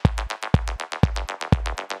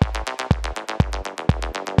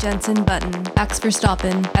Jenson Button, Max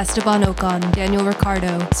Verstappen, Esteban Ocon, Daniel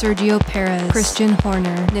Ricciardo, Sergio Perez, Christian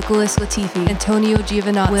Horner, Nicholas Latifi, Antonio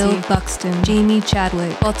Giovinazzi, Will Buxton, Jamie Chadwick,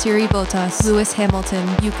 Valtteri Bottas, Lewis Hamilton,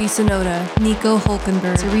 Yuki Tsunoda, Nico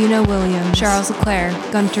Hulkenberg, Serena Williams, Charles Leclerc,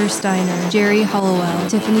 Gunter Steiner, Jerry Hollowell,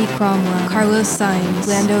 Tiffany Cromwell, Carlos Sainz,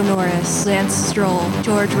 Lando Norris, Lance Stroll,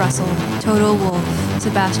 George Russell, Toto Wolff,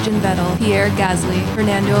 Sebastian Vettel, Pierre Gasly,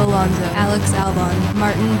 Fernando Alonso, Alex Albon,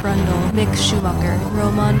 Martin Brundle, Mick Schumacher,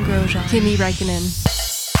 Romain Grosjean, Kimi Raikkonen.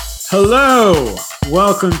 Hello!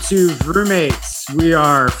 Welcome to Roommates. We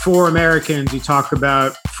are four Americans who talk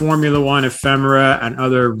about Formula One ephemera and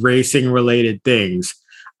other racing-related things.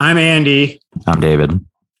 I'm Andy. I'm David.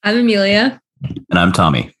 I'm Amelia. And I'm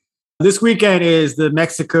Tommy. This weekend is the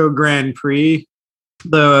Mexico Grand Prix.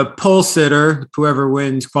 The pole sitter, whoever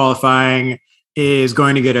wins qualifying, is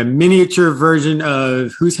going to get a miniature version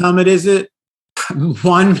of whose helmet is it?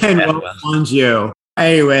 Juan Manuel Fangio.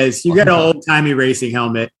 Anyways, you get an old-timey racing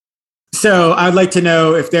helmet. So I'd like to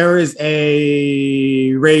know if there is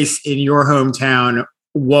a race in your hometown,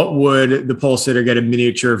 what would the pole sitter get a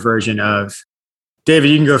miniature version of? David,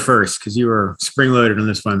 you can go first because you were spring-loaded on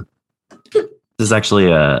this one. This is actually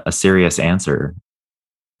a serious answer.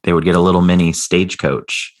 They would get a little mini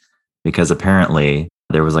stagecoach because apparently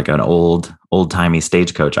there was like an old-timey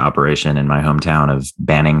stagecoach operation in my hometown of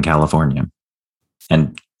Banning, California.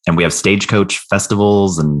 And we have stagecoach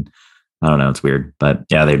festivals and I don't know, it's weird, but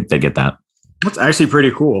yeah, they get that. That's actually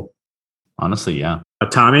pretty cool. Honestly, yeah.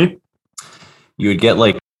 Tommy? You would get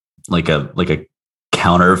like a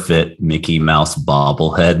counterfeit Mickey Mouse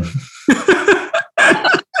bobblehead.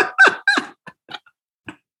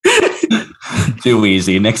 Too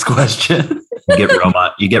easy. Next question.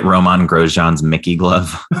 You get Romain Grosjean's Mickey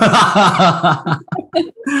glove.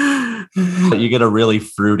 You get a really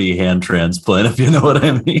fruity hand transplant, if you know what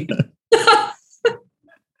I mean.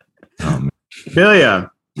 Bilia,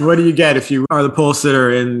 what do you get if you are the pole sitter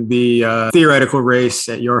in the theoretical race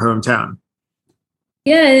at your hometown?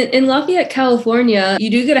 Yeah, in Lafayette, California, you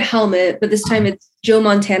do get a helmet, but this time it's Joe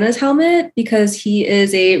Montana's helmet because he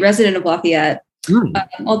is a resident of Lafayette.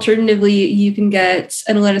 Alternatively, you can get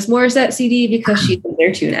an Alanis Morissette CD because she's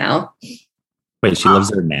there too now. Wait, she lives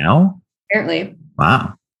there now? Apparently.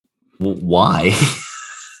 Wow. Why?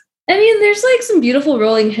 I mean, there's like some beautiful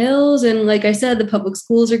rolling hills, and like I said, the public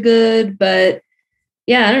schools are good, but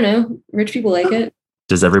yeah, I don't know. Rich people like it.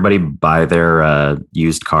 Does everybody buy their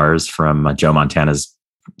used cars from Joe Montana's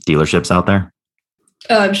dealerships out there?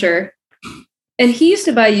 Oh, I'm sure. And he used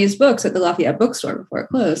to buy used books at the Lafayette bookstore before it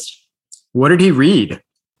closed. What did he read?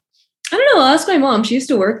 I don't know. I'll ask my mom. She used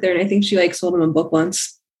to work there, and I think she like sold him a book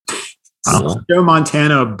once. Joe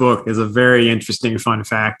Montana book is a very interesting fun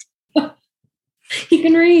fact. He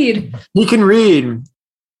can read. He can read.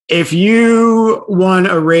 If you won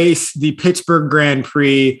a race, the Pittsburgh Grand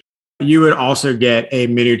Prix, you would also get a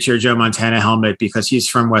miniature Joe Montana helmet because he's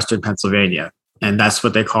from Western Pennsylvania. And that's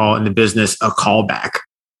what they call in the business a callback.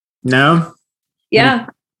 No? Yeah.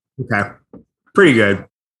 Okay. Pretty good.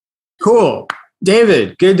 Cool.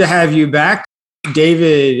 David, good to have you back.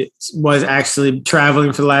 David was actually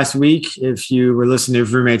traveling for the last week. If you were listening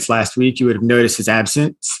to Roommates last week, you would have noticed his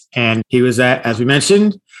absence. And he was at, as we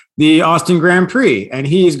mentioned, the Austin Grand Prix. And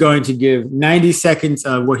he is going to give 90 seconds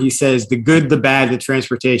of what he says, the good, the bad, the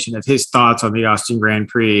transportation of his thoughts on the Austin Grand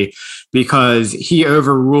Prix, because he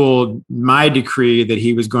overruled my decree that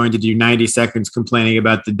he was going to do 90 seconds complaining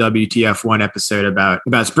about the WTF1 episode about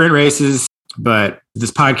sprint races. But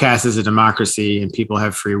this podcast is a democracy and people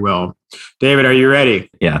have free will. David, are you ready?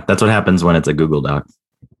 Yeah, that's what happens when it's a Google Doc.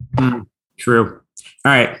 True.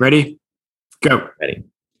 All right, ready? Go. Ready.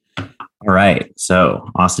 All right. So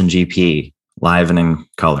Austin GP, live and in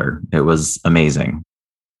color. It was amazing.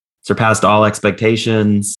 Surpassed all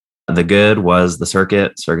expectations. The good was the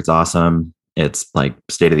circuit. Circuit's awesome. It's like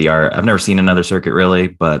state of the art. I've never seen another circuit really,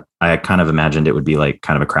 but I kind of imagined it would be like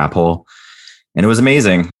kind of a crap hole. And it was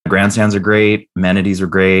amazing. Grandstands are great. Amenities are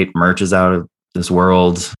great. Merch is out of this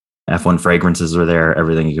world. F1 fragrances are there.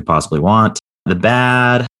 Everything you could possibly want. The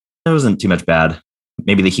bad, there wasn't too much bad.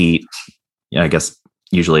 Maybe the heat. Yeah, I guess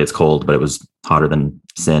usually it's cold, but it was hotter than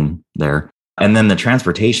sin there. And then the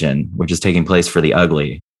transportation, which is taking place for the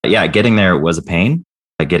ugly. Yeah, getting there was a pain.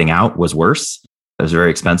 Getting out was worse. It was very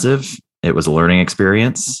expensive. It was a learning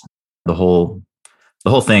experience. The whole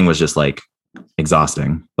thing was just like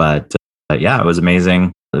exhausting. But yeah, it was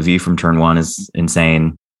amazing. The view from turn one is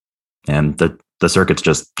insane. And the circuit's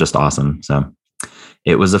just awesome. So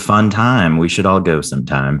it was a fun time. We should all go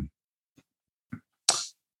sometime.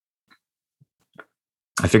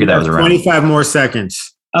 I figured that was around 25 more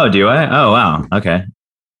seconds. Oh, do I? Oh, wow. Okay.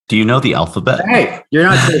 Do you know the alphabet? Hey, you're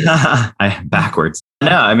not backwards. No,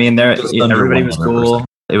 I mean, everybody was cool.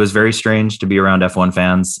 It was very strange to be around F1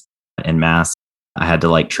 fans en masse. I had to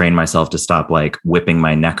like train myself to stop like whipping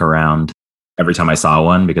my neck around every time I saw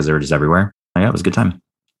one because they were just everywhere. Yeah, it was a good time.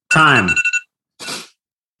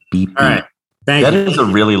 Beep, All right. Thank you. That is a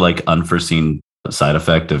really like unforeseen side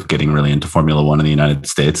effect of getting really into Formula One in the United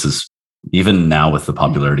States is even now with the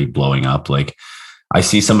popularity blowing up, like I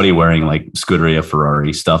see somebody wearing like Scuderia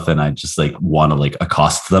Ferrari stuff and I just like want to like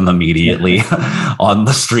accost them immediately on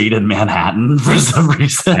the street in Manhattan for some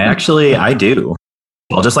reason. I do.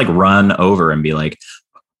 I'll just like run over and be like,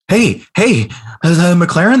 hey,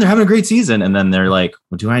 McLaren, they're having a great season. And then they're like,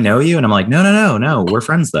 well, do I know you? And I'm like, no, we're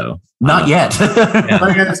friends though. Not yet.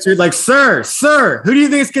 Running on the street like, sir, who do you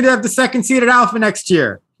think is going to have the second seat at Alpha next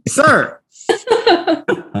year? Sir.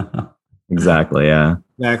 Exactly. Yeah.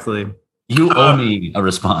 Exactly. You owe me a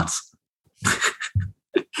response.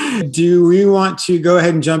 Do we want to go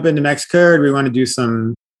ahead and jump into Mexico or do we want to do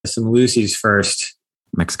some Lucy's first?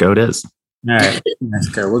 Mexico it is. All right,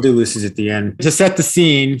 Mexico. We'll do Lucy's at the end. To set the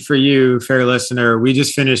scene for you, fair listener, we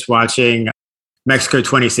just finished watching Mexico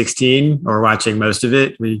 2016, or watching most of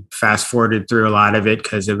it. We fast forwarded through a lot of it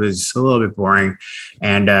because it was a little bit boring.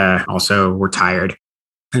 And also, we're tired.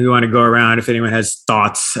 And we want to go around if anyone has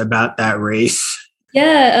thoughts about that race.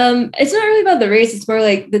 Yeah, it's not really about the race. It's more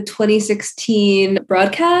like the 2016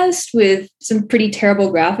 broadcast with some pretty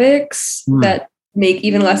terrible graphics that make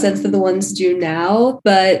even less sense than the ones do now.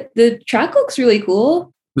 But the track looks really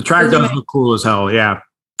cool. The track does look cool as hell. Yeah.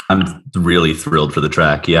 I'm really thrilled for the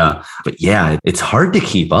track. Yeah. But yeah, it's hard to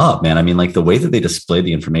keep up, man. I mean, like the way that they display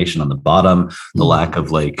the information on the bottom, the lack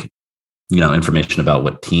of like, information about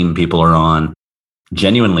what team people are on,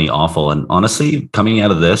 genuinely awful. And honestly, coming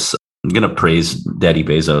out of this, I'm going to praise Daddy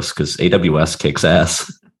Bezos because AWS kicks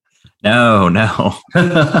ass. No.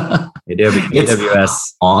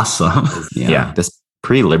 AWS awesome. Yeah, this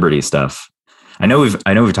pre-Liberty stuff. I know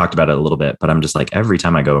we've talked about it a little bit, but I'm just like every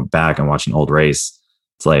time I go back and watch an old race,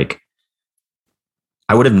 it's like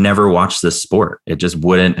I would have never watched this sport. It just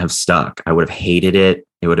wouldn't have stuck. I would have hated it.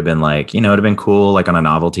 It would have been like, it would have been cool, like on a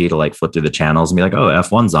novelty to like flip through the channels and be like, oh,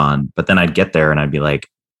 F1's on. But then I'd get there and I'd be like,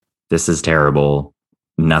 this is terrible.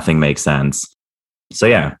 Nothing makes sense. So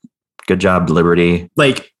yeah, good job, Liberty.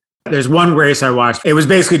 Like, there's one race I watched. It was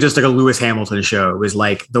basically just like a Lewis Hamilton show. It was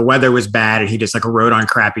like the weather was bad and he just like rode on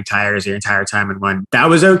crappy tires the entire time and won. That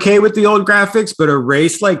was okay with the old graphics, but a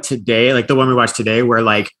race like today, like the one we watched today, where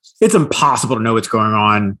like it's impossible to know what's going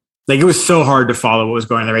on. Like it was so hard to follow what was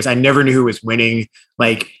going on in the race. I never knew who was winning.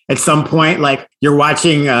 Like at some point, like you're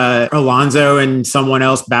watching Alonso and someone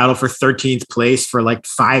else battle for 13th place for like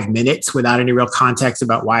 5 minutes without any real context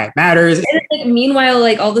about why it matters. And like, meanwhile,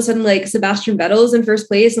 like all of a sudden, like Sebastian Vettel's in first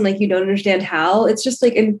place and like you don't understand how. It's just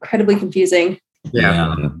like incredibly confusing.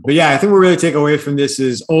 Yeah. But yeah, I think what we really take away from this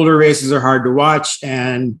is older races are hard to watch,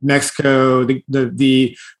 and Mexico,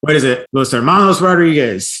 the what is it? Los Hermanos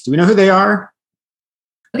Rodríguez. Do we know who they are?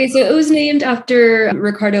 Okay, so it was named after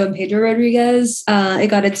Ricardo and Pedro Rodriguez. It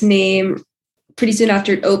got its name pretty soon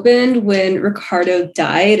after it opened when Ricardo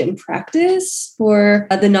died in practice for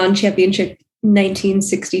the non-championship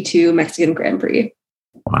 1962 Mexican Grand Prix.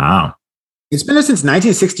 Wow. It's been there since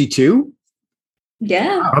 1962?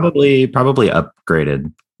 Yeah. Probably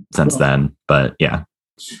upgraded since then, but yeah.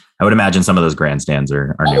 I would imagine some of those grandstands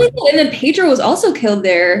are new. And then Pedro was also killed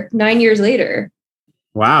there 9 years later.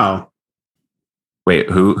 Wow. Wait,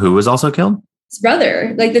 who was also killed? His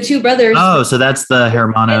brother, like the two brothers. Oh, so that's the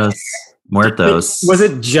Hermanos Muertos. Was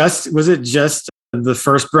it just the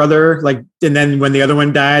first brother? Like, and then when the other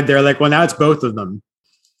one died, they're like, well, now it's both of them.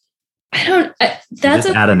 That's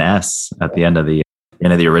add an S at the end of the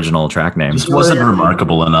original track name. This wasn't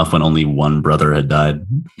remarkable enough when only one brother had died.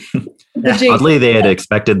 Oddly, they had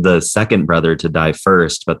expected the second brother to die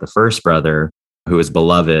first, but the first brother, who was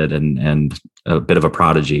beloved and a bit of a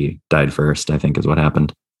prodigy, died first, I think is what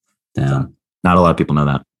happened. Yeah. Not a lot of people know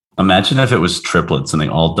that. Imagine if it was triplets and they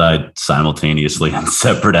all died simultaneously in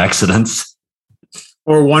separate accidents.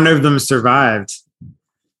 Or one of them survived.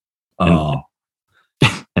 Oh.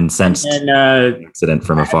 And sensed an accident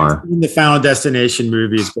from afar. In the Final Destination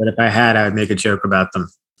movies, but if I had, I would make a joke about them.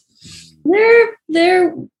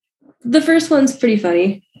 They're the first one's pretty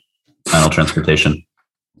funny. Final Transportation.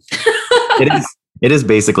 It is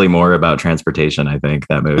basically more about transportation, I think,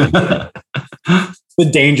 that movie. The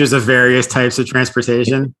dangers of various types of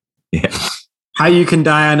transportation. Yeah. How you can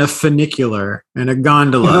die on a funicular and a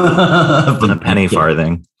gondola. And a penny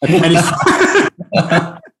farthing. A penny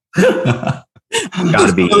farthing.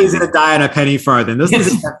 Gotta be easy to die on a penny farthing. This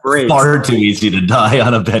is great. Far too easy to die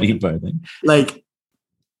on a penny farthing. Like,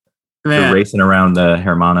 They're racing around the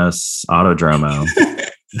Hermanos Autodromo.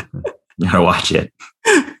 You gotta watch it.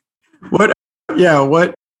 What?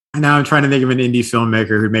 Now I'm trying to think of an indie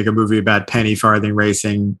filmmaker who'd make a movie about penny farthing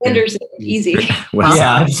racing. Anderson, easy.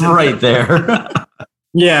 Yeah, it's right there.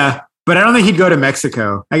 Yeah, but I don't think he'd go to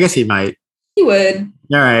Mexico. I guess he might. He would.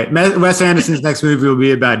 All right. Wes Anderson's next movie will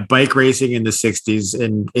be about bike racing in the 60s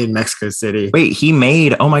in Mexico City. Wait, he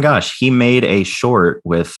made a short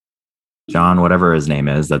with John, whatever his name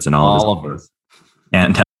is. That's in all of his.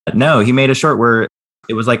 And no, he made a short where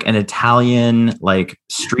it was like an Italian like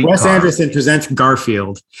street. Wes Anderson presents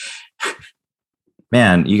Garfield.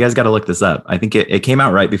 Man, you guys got to look this up. I think it came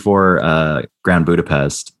out right before Grand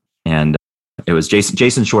Budapest, and it was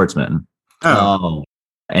Jason Schwartzman. Oh.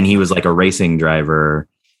 And he was like a racing driver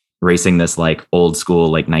racing this like old school,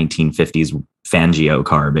 like 1950s Fangio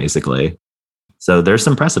car, basically. So there's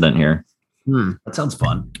some precedent here. That sounds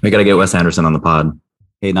fun. We got to get Wes Anderson on the pod.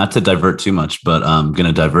 Hey, not to divert too much, but I'm going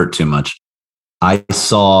to divert too much. I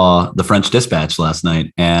saw The French Dispatch last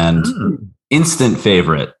night and instant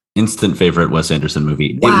favorite Wes Anderson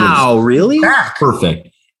movie. Wow, really? Perfect.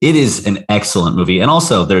 It is an excellent movie. And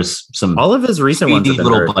also there's some all of his recent ones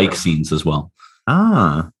little bike scenes as well.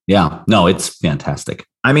 Yeah, no, it's fantastic.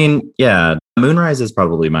 I mean, yeah, Moonrise is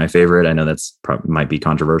probably my favorite. I know that's might be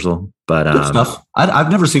controversial, but good stuff.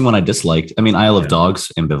 I've never seen one I disliked. I mean, Isle of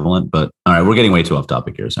Dogs, ambivalent, but all right, we're getting way too off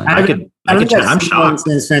topic here. Sorry. I'm shocked.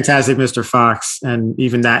 It's Fantastic Mr. Fox, and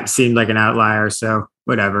even that seemed like an outlier. So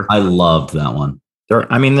whatever. I loved that one.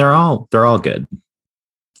 They're all good.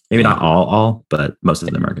 Maybe not all, but most of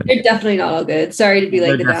them are good. They're definitely not all good. Sorry to be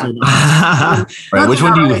like that. Right, which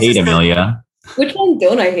one do you hate, Amelia? Which one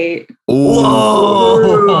don't I hate?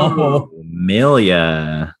 Whoa,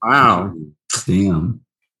 Amelia! Wow, damn.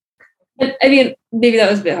 I mean, maybe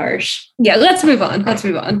that was a bit harsh. Yeah, let's move on.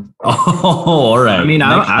 Oh, all right. I mean,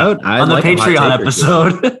 I on the Patreon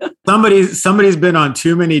episode. somebody's been on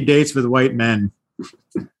too many dates with white men.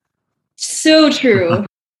 So true.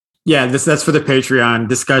 Yeah, that's for the Patreon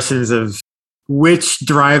discussions of which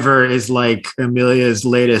driver is like Amelia's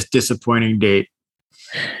latest disappointing date.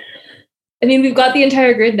 I mean, we've got the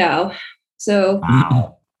entire grid now. So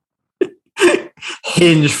wow.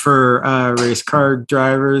 Hinge for race car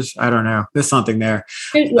drivers. I don't know. There's something there.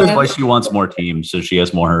 That's why she wants more teams, so she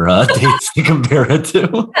has more dates to compare it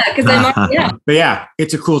to. Yeah, But yeah,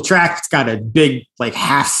 it's a cool track. It's got a big like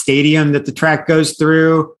half stadium that the track goes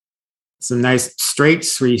through. Some nice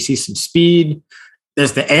straights where you see some speed.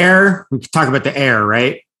 There's the air. We can talk about the air,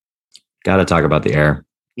 right? Got to talk about the air.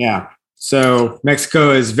 Yeah. So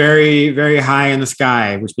Mexico is very, very high in the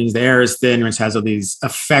sky, which means the air is thin, which has all these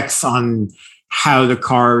effects on how the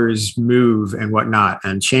cars move and whatnot,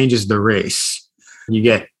 and changes the race. You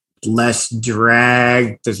get less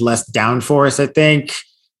drag. There's less downforce, I think.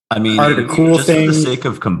 I mean, part of the cool just thing for the sake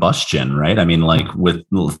of combustion, right? I mean, like with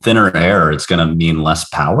thinner air, it's going to mean less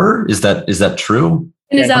power. Is that true?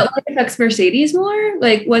 And is that what affects Mercedes more?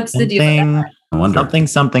 Like, what's the deal with that? I wonder.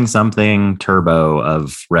 Something turbo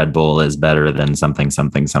of Red Bull is better than something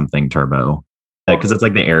turbo, because it's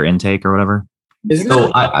like the air intake or whatever.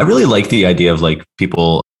 So I really like the idea of like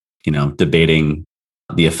people, debating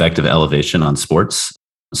the effect of elevation on sports,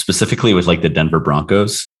 specifically with like the Denver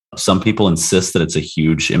Broncos. Some people insist that it's a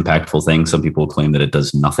huge impactful thing. Some people claim that it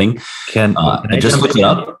does nothing. I just looked it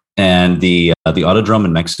up, and the Autodrome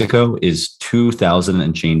in Mexico is 2,000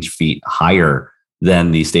 and change feet higher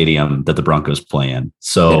than the stadium that the Broncos play in.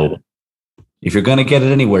 So if you're going to get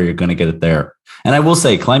it anywhere, you're going to get it there. And I will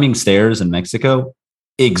say, climbing stairs in Mexico,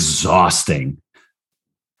 exhausting.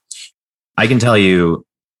 I can tell you,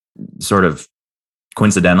 sort of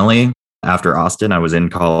coincidentally, after Austin, I was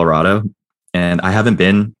in Colorado, and I haven't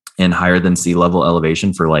been in higher than sea level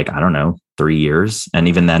elevation for 3 years. And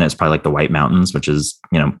even then it's probably like the White Mountains, which is,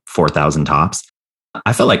 4,000 tops.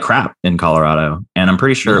 I felt like crap in Colorado, and I'm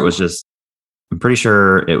pretty sure it was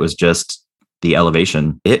just the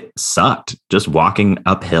elevation. It sucked just walking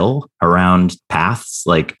uphill around paths.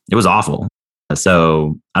 Like, it was awful.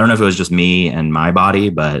 So I don't know if it was just me and my body,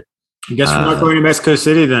 but I guess we're not going to Mexico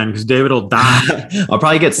City then, because David will die. I'll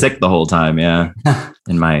probably get sick the whole time. Yeah.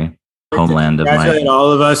 In my homeland of my.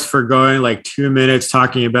 All of us for going 2 minutes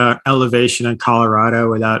talking about elevation in Colorado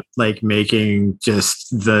without making just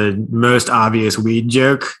the most obvious weed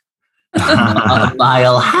joke. A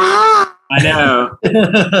mile high. I know.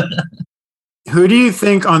 Who do you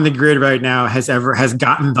think on the grid right now has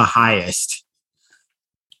gotten the highest?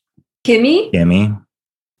 Kimi?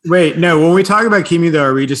 Wait, no. When we talk about Kimi, though,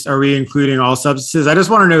 are we including all substances? I just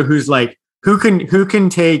want to know who's who can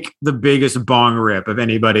take the biggest bong rip of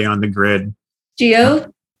anybody on the grid.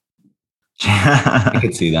 Gio I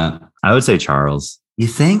could see that. I would say Charles. You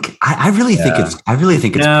think? I really think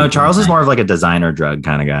it's no. Charles is more of like a designer drug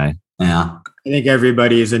kind of guy. Yeah. I think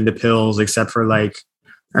everybody is into pills except for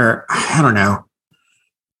or I don't know.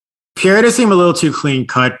 Pierre does seem a little too clean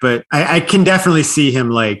cut, but I can definitely see him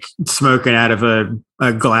like smoking out of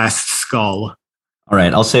a glass skull. All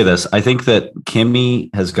right. I'll say this. I think that Kimi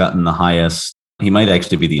has gotten the highest. He might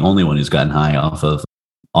actually be the only one who's gotten high off of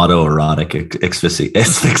autoerotic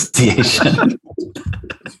asphyxiation.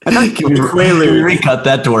 I thought Can we recut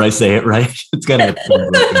that to where I say it right? It's gonna.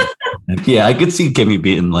 Yeah, I could see Kimi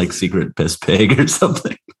being like secret piss pig or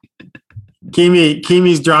something.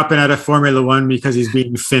 Kimi's dropping out of Formula One because he's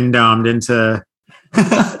being fin-domed into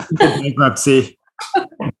bankruptcy.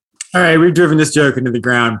 All right, we've driven this joke into the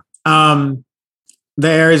ground. The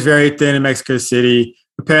air is very thin in Mexico City.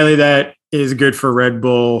 Apparently that is good for Red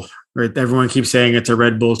Bull. Right? Everyone keeps saying it's a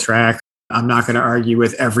Red Bull track. I'm not going to argue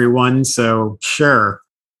with everyone, so sure.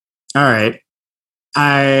 All right.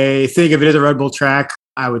 I think if it is a Red Bull track,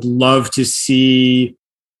 I would love to see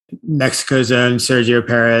Mexico's own Sergio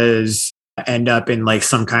Perez end up in like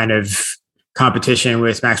some kind of competition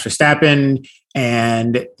with Max Verstappen,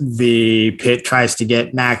 and the pit tries to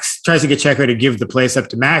get Checo to give the place up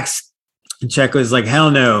to Max. And Checo's like,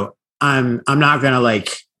 hell no, I'm not going to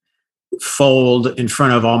like fold in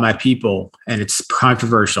front of all my people, and it's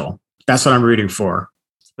controversial. That's what I'm rooting for.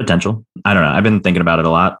 Potential. I don't know. I've been thinking about it a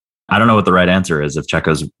lot. I don't know what the right answer is if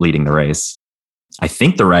Checo's leading the race. I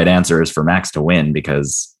think the right answer is for Max to win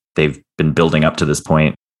because they've been building up to this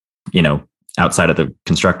point, outside of the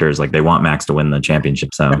constructors, like they want Max to win the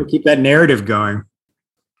championship. So keep that narrative going.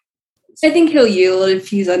 I think he'll yield if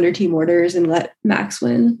he's under team orders and let Max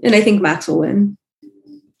win. And I think Max will win.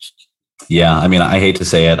 Yeah. I mean, I hate to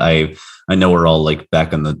say it. I know we're all like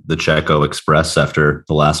back on the Checo Express after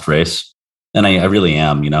the last race. And I really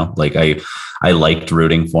am, like I liked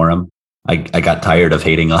rooting for him. I got tired of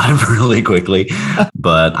hating on him really quickly,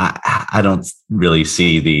 but I don't really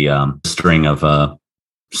see the string of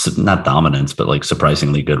not dominance, but like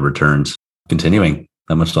surprisingly good returns continuing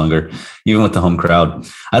that much longer, even with the home crowd.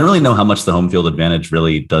 I don't really know how much the home field advantage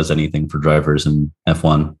really does anything for drivers in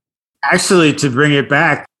F1. Actually, to bring it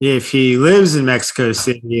back, if he lives in Mexico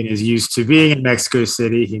City and is used to being in Mexico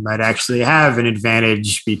City, he might actually have an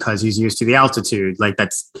advantage because he's used to the altitude. Like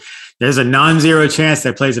there's a non-zero chance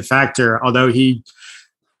that plays a factor, although he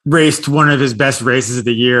raced one of his best races of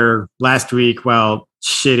the year last week while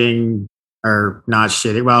being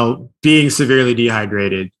severely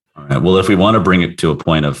dehydrated. All right. Well, if we want to bring it to a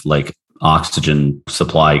point of like oxygen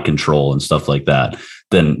supply control and stuff like that,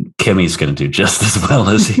 then Kimi's going to do just as well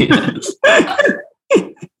as he is.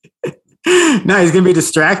 No, he's going to be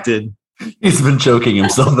distracted. He's been choking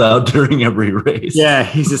himself out during every race. Yeah,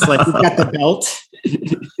 he's just like, he's got the belt.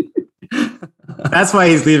 That's why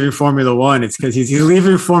he's leaving Formula One. It's because he's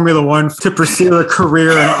leaving Formula One to pursue a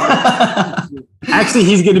career. Actually,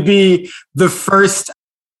 he's going to be the first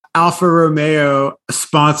Alfa Romeo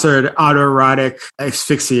sponsored autoerotic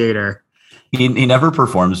asphyxiator. He never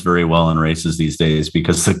performs very well in races these days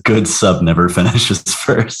because the good sub never finishes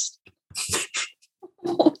first.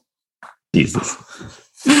 Jesus.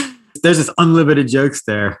 There's just unlimited jokes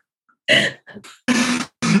there.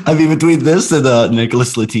 I mean, between this and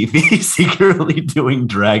Nicholas Latifi secretly doing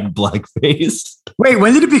drag blackface. Wait,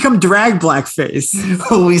 when did it become drag blackface?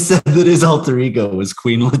 Well, we said that his alter ego was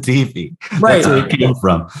Queen Latifah. Right. That's where it came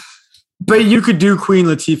from. But you could do Queen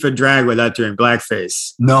Latifah drag without doing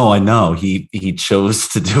blackface. No, I know. He chose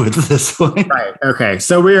to do it this way. Right. Okay.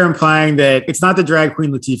 So we are implying that it's not the drag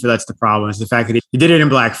Queen Latifah that's the problem. It's the fact that he did it in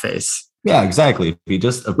blackface. Yeah, exactly. If he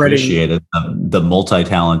just appreciated the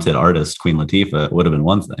multi-talented artist Queen Latifah, it would have been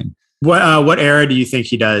one thing. What era do you think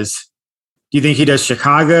he does? Do you think he does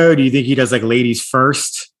Chicago? Do you think he does like Ladies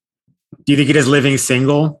First? Do you think he does Living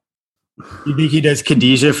Single? Do you think he does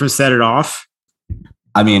Khadijah from Set It Off?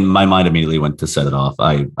 I mean, my mind immediately went to Set It Off.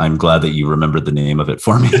 I'm glad that you remembered the name of it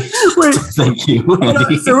for me. Wait, thank you,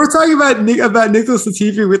 Andy. So we're talking about Nicholas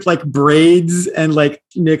Latifi with like braids and like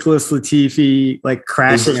Nicholas Latifi like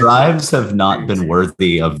crashing. His drives have not been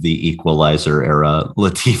worthy of the Equalizer era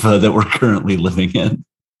Latifah that we're currently living in.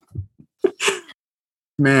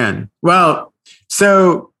 Man. Well,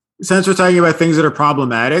 so since we're talking about things that are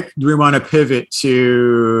problematic, do we want to pivot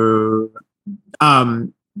to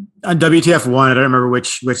on WTF1? I don't remember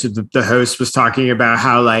which of the host was talking about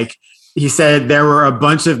how like he said there were a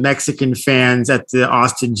bunch of Mexican fans at the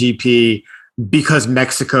Austin GP because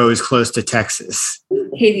Mexico is close to Texas.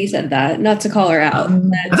 Katie said that, not to call her out.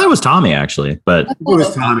 I thought it was Tommy actually, but it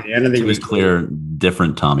was Tommy. I don't think it was clear,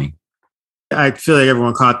 different Tommy. I feel like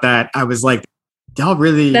everyone caught that. I was like, y'all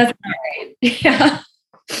really. That's not right. Yeah.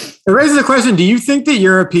 It raises the question: do you think that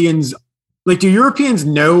Europeans, do Europeans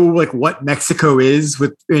know like what Mexico is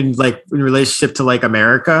in relationship to like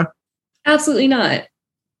America? Absolutely not.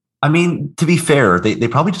 I mean, to be fair, they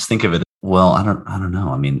probably just think of it. Well, I don't know.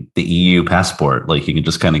 I mean, the EU passport, like you can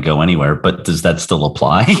just kind of go anywhere, but does that still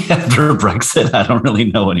apply after Brexit? I don't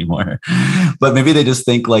really know anymore. But maybe they just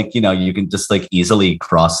think like, you can just like easily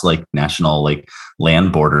cross like national like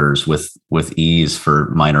land borders with ease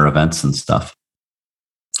for minor events and stuff.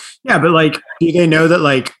 Yeah, but like, do they know that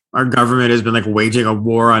like our government has been like waging a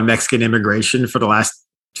war on Mexican immigration for the last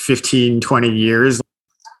 15, 20 years?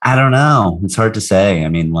 I don't know. It's hard to say. I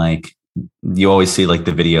mean, like, you always see like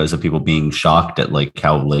the videos of people being shocked at like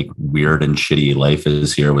how like weird and shitty life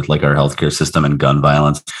is here with like our healthcare system and gun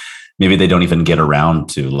violence. Maybe they don't even get around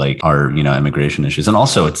to like our, immigration issues. And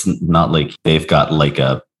also it's not like they've got like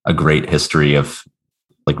a great history of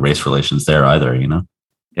like race relations there either,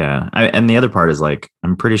 Yeah. And the other part is like,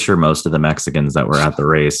 I'm pretty sure most of the Mexicans that were at the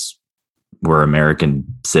race were American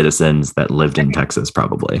citizens that lived in Texas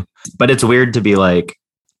probably. But it's weird to be like,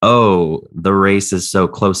 oh, the race is so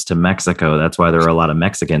close to Mexico. That's why there are a lot of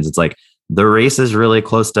Mexicans. It's like the race is really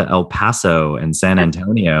close to El Paso and San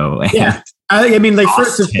Antonio. Yeah. I mean, like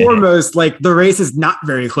first and foremost, like the race is not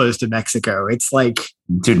very close to Mexico. It's like,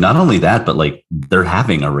 dude, not only that, but like they're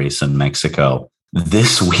having a race in Mexico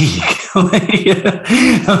this week.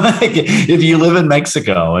 If you live in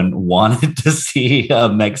Mexico and wanted to see a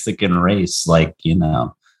Mexican race, like,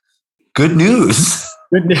 good news.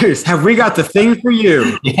 Good news. Have we got the thing for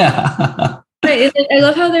you? Yeah. Right. I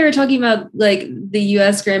love how they were talking about like the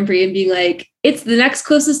US Grand Prix and being like, it's the next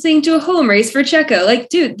closest thing to a home race for Checo. Like,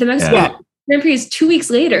 dude, the Mexican Grand Prix is 2 weeks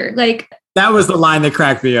later. Like, that was the line that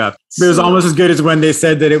cracked me up. It was almost as good as when they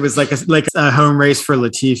said that it was like a home race for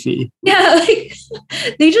Latifi. Yeah, like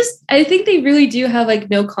I think they really do have like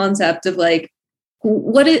no concept of like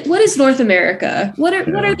what is North America? What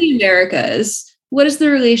are the Americas? What is the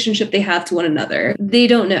relationship they have to one another? They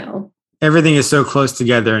don't know. Everything is so close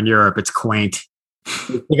together in Europe. It's quaint.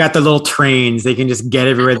 They got the little trains. They can just get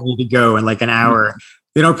everywhere they need to go in like an hour.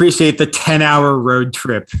 They don't appreciate the 10-hour road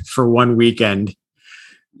trip for one weekend.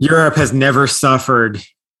 Europe has never suffered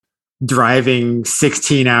driving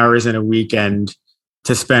 16 hours in a weekend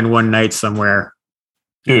to spend one night somewhere.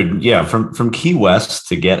 Dude, yeah, from Key West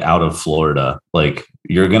to get out of Florida, like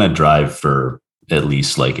you're going to drive for at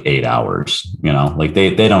least like 8 hours, like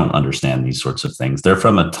they don't understand these sorts of things. They're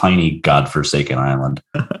from a tiny godforsaken island.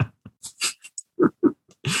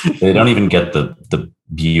 They don't even get the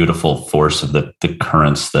beautiful force of the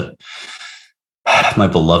currents that my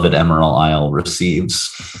beloved Emerald Isle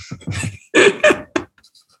receives.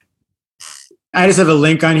 I just have a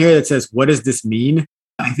link on here that says, what does this mean?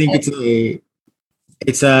 I think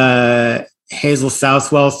it's a Hazel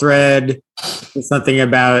Southwell thread. It's something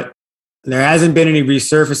about there hasn't been any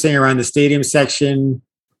resurfacing around the stadium section.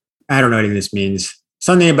 I don't know what any of this means.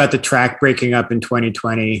 Something about the track breaking up in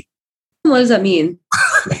 2020. What does that mean?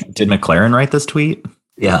 Did McLaren write this tweet?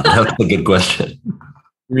 Yeah, that's a good question.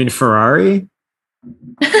 You mean Ferrari?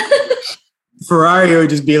 Ferrari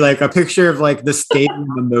would just be like a picture of like the stadium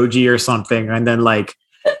emoji or something, and then like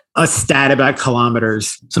a stat about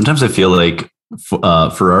kilometers. Sometimes I feel like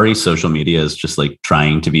Ferrari social media is just like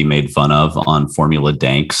trying to be made fun of on Formula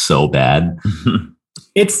Dank so bad.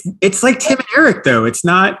 It's like Tim and Eric though. It's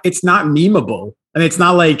not memeable. And it's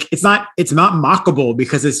not mockable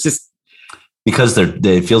because it's just because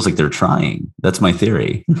it feels like they're trying. That's my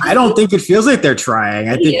theory. I don't think it feels like they're trying.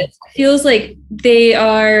 I think it feels like they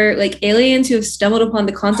are like aliens who have stumbled upon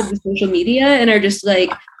the concept of social media and are just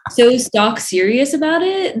like so stock serious about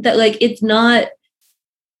it that like it's not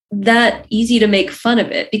that easy to make fun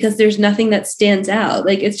of it because there's nothing that stands out.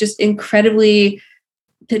 Like it's just incredibly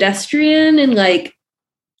pedestrian and like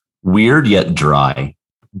weird yet dry.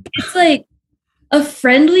 It's like a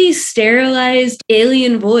friendly, sterilized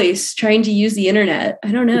alien voice trying to use the internet.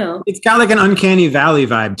 I don't know. It's got like an uncanny valley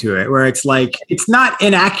vibe to it where it's like, it's not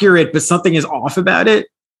inaccurate, but something is off about it.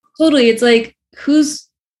 Totally. It's like, whose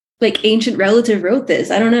like ancient relative wrote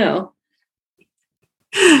this? I don't know.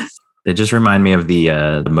 It just remind me of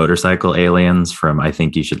the motorcycle aliens from I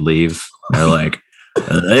Think You Should Leave. They're like,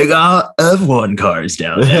 they got F1 cars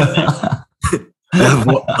down there.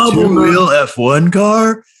 F1, two-wheel F1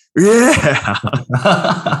 car? Yeah.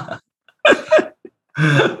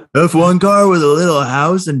 F1 car with a little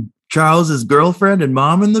house and Charles's girlfriend and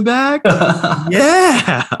mom in the back?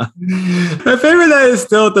 Yeah. My favorite that is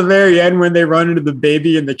still at the very end when they run into the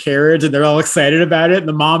baby in the carriage and they're all excited about it. And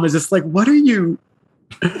the mom is just like, what are you?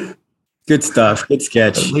 Good stuff. Good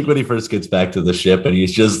sketch. I like when he first gets back to the ship and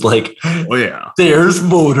he's just like, Oh yeah, there's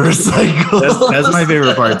motorcycles. that's my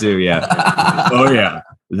favorite part too. Yeah. Oh yeah.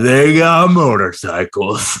 They got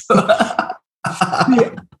motorcycles. I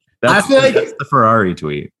feel like that's the Ferrari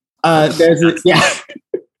tweet.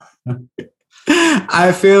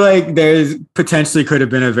 I feel like there's potentially could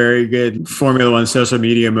have been a very good Formula One social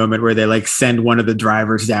media moment where they like send one of the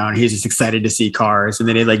drivers down. He's just excited to see cars. And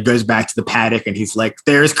then he like goes back to the paddock and he's like,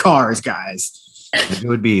 there's cars, guys. It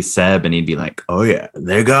would be Seb and he'd be like, oh yeah,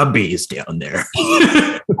 they got bees down there.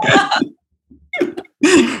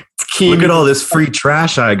 Look at all this free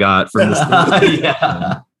trash I got from this.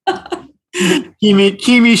 Yeah.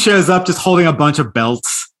 Kimi shows up just holding a bunch of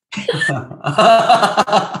belts.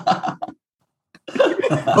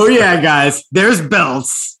 Oh yeah, guys, there's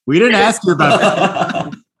belts. We didn't ask you about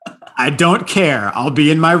that. I don't care. I'll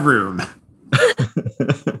be in my room.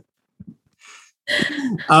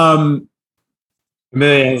 Amelia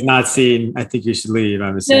has not seen I Think You Should Leave.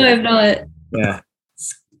 I'm assuming. No, I've not. Yeah.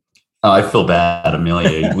 Oh, I feel bad,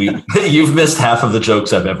 Amelia. You've missed half of the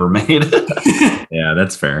jokes I've ever made. Yeah,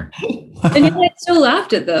 that's fair. And yet I still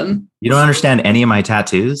laughed at them. You don't understand any of my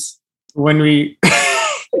tattoos? When we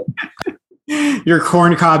your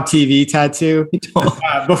corncob TV tattoo.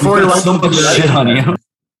 Before we watch shit on you.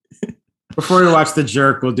 Before we watch The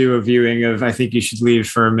Jerk, we'll do a viewing of I Think You Should Leave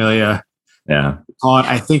for Amelia. Yeah. Call it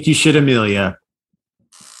I Think You Should Amelia.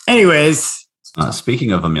 Anyways.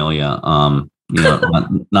 Speaking of Amelia,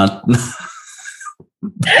 not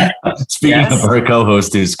speaking of our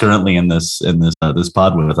co-host who's currently in this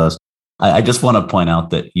pod with us, I just want to point out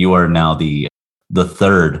that you are now the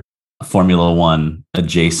third Formula One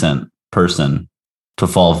adjacent person to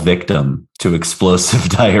fall victim to explosive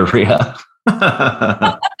diarrhea.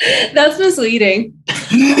 That's misleading.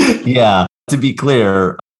 Yeah, to be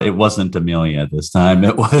clear, it wasn't Amelia this time.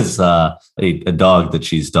 It was a dog that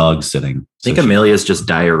she's dog sitting. I think Amelia's just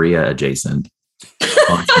diarrhea adjacent.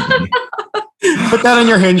 Put that on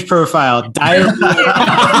your Hinge profile. Diarrhea.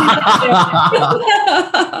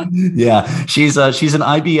 Yeah, she's an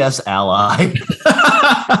IBS ally.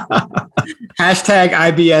 Hashtag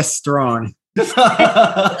IBS strong. I'm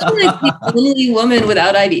like the only woman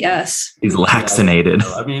without IBS. He's laxinated.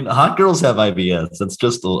 I mean, hot girls have IBS. That's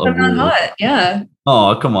just I'm not hot. Yeah.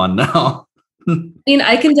 Oh, come on now. I mean,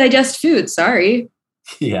 I can digest food. Sorry.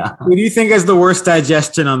 Yeah. Who do you think has the worst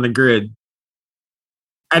digestion on the grid?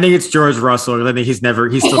 I think it's George Russell. I think he's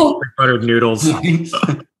still buttered noodles.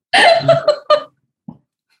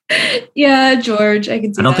 Yeah, George. I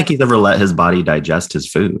can see I don't that. think he's ever let his body digest his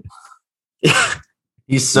food.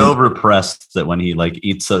 He's so repressed that when he like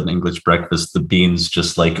eats an English breakfast, the beans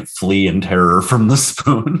just like flee in terror from the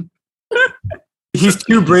spoon. He's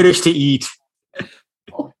too British to eat.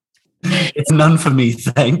 It's none for me,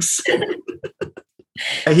 thanks.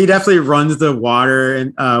 He definitely runs the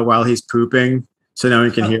water while he's pooping, so no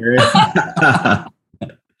one can hear it.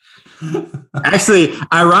 Actually,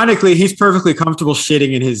 ironically, he's perfectly comfortable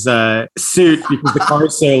shitting in his suit because the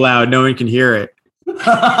car's so loud, no one can hear it.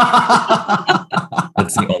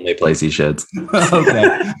 That's the only place he shits.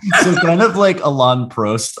 Okay. So kind of like Alain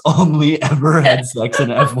Prost only ever had sex in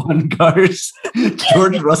F1 cars.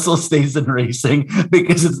 George Russell stays in racing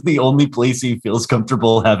because it's the only place he feels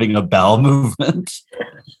comfortable having a bowel movement.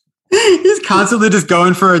 He's constantly just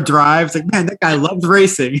going for a drive. It's like, man, that guy loves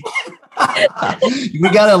racing. We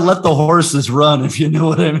gotta let the horses run, if you know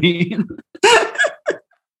what I mean.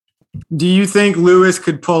 Do you think Lewis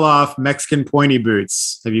could pull off Mexican pointy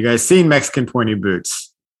boots? Have you guys seen Mexican pointy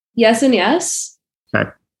boots? Yes and yes. Okay.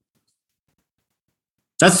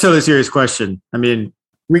 That's a totally serious question. I mean,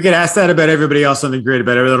 we could ask that about everybody else on the grid,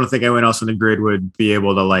 but I don't think anyone else on the grid would be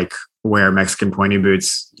able to like wear Mexican pointy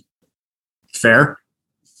boots. Fair?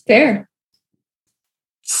 Fair.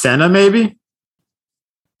 Senna, maybe?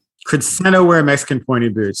 Could Senna wear Mexican pointy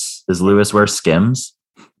boots? Does Lewis wear Skims?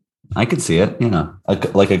 I could see it,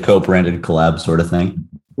 like a co-branded collab sort of thing.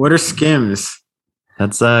 What are Skims?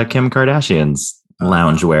 That's Kim Kardashian's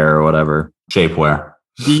loungewear or whatever. Shapewear.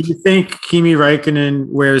 Do you think Kimi Raikkonen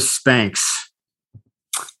wears Spanx?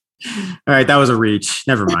 All right, that was a reach.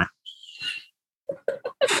 Never mind.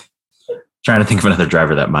 Trying to think of another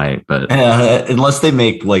driver that might, but unless they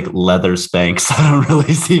make like leather Spanx, I don't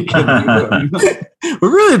really see Kimi.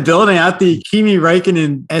 We're really building out the Kimi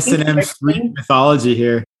Raikkonen S&M freak mythology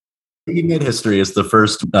here. He made history as the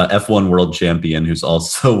first F1 world champion who's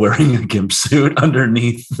also wearing a gimp suit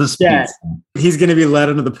underneath the speed. Yeah, he's going to be led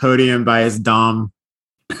onto the podium by his dom.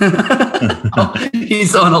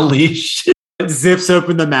 He's on a leash. Zips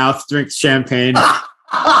open the mouth, drinks champagne.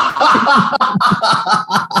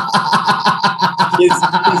 He's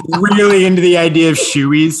really into the idea of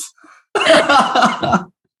shoeies.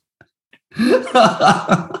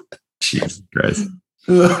 Jesus Christ.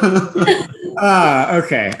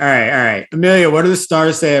 Okay. All right. Amelia, what do the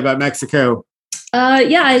stars say about Mexico?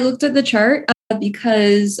 Yeah, I looked at the chart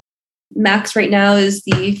because Max right now is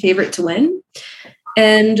the favorite to win.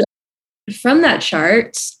 And from that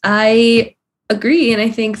chart, I agree. And I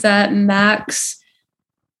think that Max,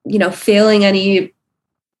 failing any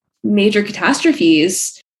major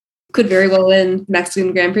catastrophes, could very well win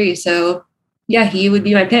Mexican Grand Prix. So yeah, he would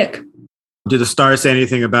be my pick. Do the stars say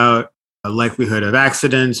anything about a likelihood of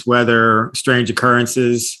accidents, weather, strange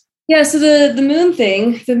occurrences? Yeah, so the moon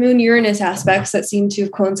thing, the moon Uranus aspects that seem to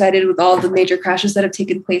have coincided with all the major crashes that have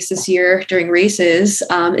taken place this year during races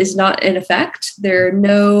is not in effect. There are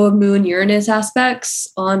no moon Uranus aspects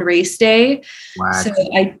on race day. Whack. So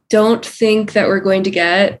I don't think that we're going to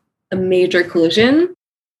get a major collision.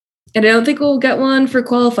 And I don't think we'll get one for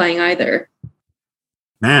qualifying either.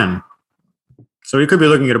 Man. So we could be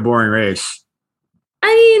looking at a boring race.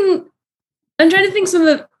 I mean, I'm trying to think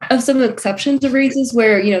of some exceptions of races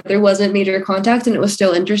where, there wasn't major contact and it was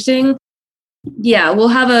still interesting. Yeah, we'll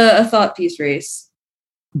have a thought piece race.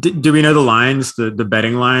 Do we know the lines, the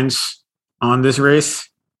betting lines on this race?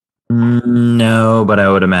 No, but I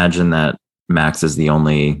would imagine that Max is the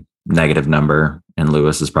only negative number and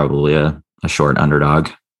Lewis is probably a short underdog,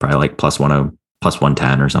 probably like plus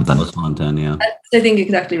 110 or something. Plus 110, yeah. I think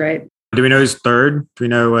exactly right. Do we know who's third? Do we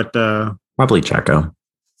know what? Probably Checo.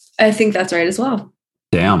 I think that's right as well.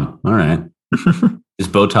 Damn. All right. Is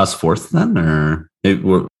Bottas fourth then? Or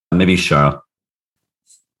maybe Charles?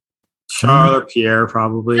 Charles or Pierre,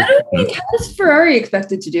 probably. I don't think how is Ferrari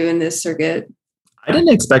expected to do in this circuit? I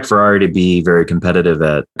didn't expect Ferrari to be very competitive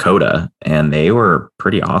at Coda, and they were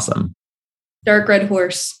pretty awesome. Dark red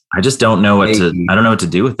horse. I just don't know what to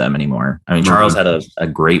do with them anymore. I mean, Charles had a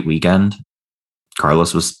great weekend.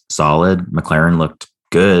 Carlos was solid. McLaren looked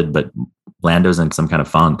good, but Lando's in some kind of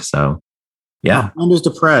funk. So, yeah. Lando's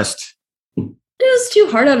depressed. He was too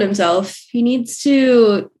hard on himself. He needs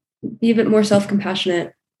to be a bit more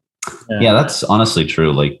self-compassionate. Yeah, that's honestly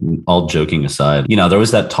true. Like, all joking aside, there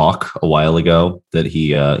was that talk a while ago that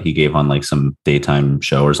he gave on like some daytime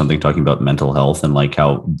show or something, talking about mental health and like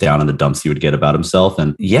how down in the dumps he would get about himself.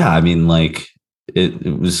 And yeah, I mean, like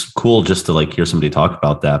it was cool just to like hear somebody talk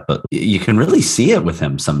about that, but you can really see it with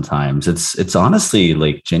him sometimes. It's honestly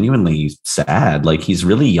like genuinely sad. Like, he's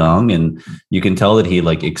really young and you can tell that he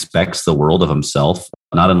like expects the world of himself,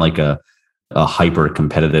 not in like a hyper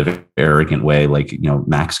competitive, arrogant way like,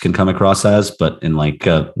 Max can come across as, but in like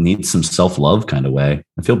needs some self-love kind of way.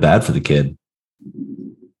 I feel bad for the kid.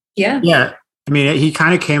 Yeah. Yeah. I mean, he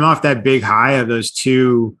kind of came off that big high of those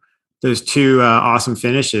two awesome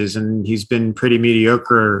finishes, and he's been pretty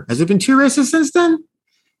mediocre. Has it been 2 races since then?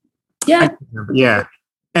 Yeah. Yeah.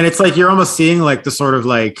 And it's like, you're almost seeing like the sort of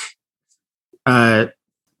like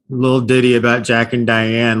little ditty about Jack and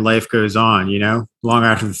Diane, life goes on, long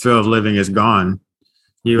after the thrill of living is gone.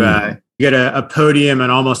 You get a podium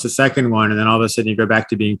and almost a second one, and then all of a sudden you go back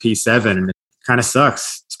to being P7, and it kind of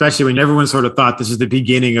sucks, especially when everyone sort of thought this is the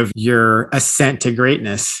beginning of your ascent to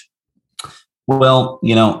greatness. Well,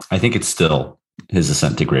 I think it's still his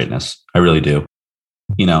ascent to greatness. I really do.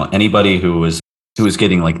 Anybody who was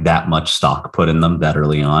getting like that much stock put in them that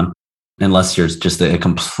early on, unless you're just a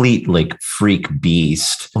complete like freak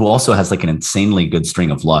beast who also has like an insanely good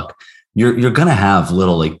string of luck, you're going to have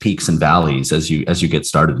little like peaks and valleys as you get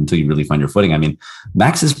started until you really find your footing. I mean,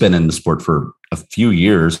 Max has been in the sport for a few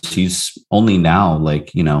years. He's only now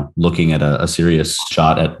like, looking at a serious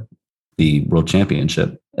shot at the world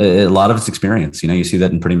championship. A lot of it's experience. You see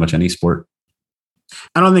that in pretty much any sport.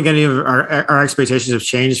 I don't think any of our expectations have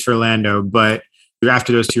changed for Lando, but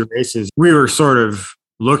after those 2 races, we were sort of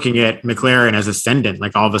looking at McLaren as ascendant.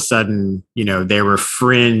 Like, all of a sudden, they were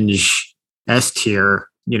fringe S tier.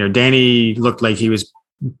 Danny looked like he was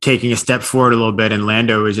taking a step forward a little bit, and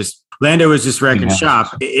Lando was just wrecking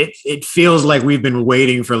shop. It feels like we've been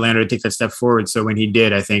waiting for Lando to take that step forward. So when he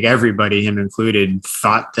did, I think everybody, him included,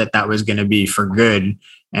 thought that was going to be for good.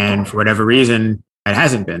 And for whatever reason, it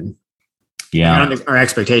hasn't been. Yeah. I don't think our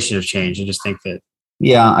expectations have changed. I just think that.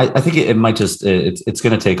 Yeah, I think it might just, it's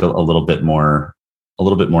going to take a little bit more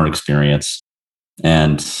experience.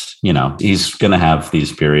 And, he's going to have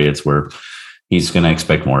these periods where he's going to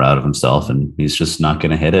expect more out of himself, and he's just not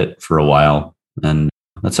going to hit it for a while. And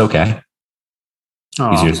that's okay.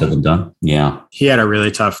 Easier said than done. Yeah. He had a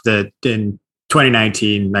really tough, in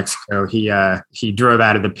 2019 Mexico. He drove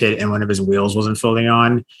out of the pit and one of his wheels wasn't fully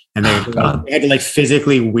on, and they had to like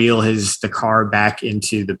physically wheel the car back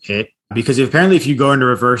into the pit because apparently if you go into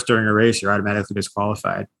reverse during a race, you're automatically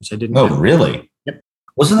disqualified, which I didn't know. Oh, really? Yep.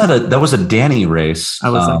 Wasn't that was a Danny race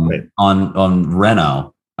on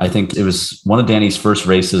Renault? I think it was one of Danny's first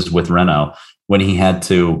races with Renault when he had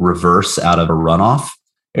to reverse out of a runoff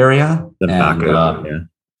area.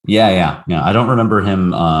 Yeah. I don't remember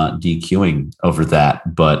him DQing over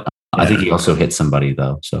that, but I think he also hit somebody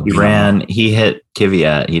though. So he hit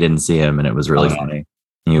Kvyat. He didn't see him, and it was really funny.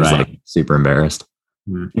 He was like super embarrassed.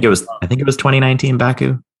 I think it was 2019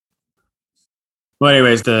 Baku. Well,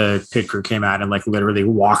 anyways, the pit crew came out and like literally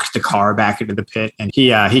walked the car back into the pit, and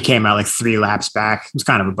he came out like 3 laps back. It was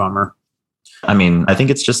kind of a bummer. I mean, I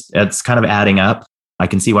think it's kind of adding up. I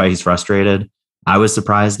can see why he's frustrated. I was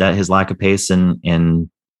surprised at his lack of pace in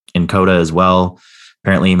Coda as well.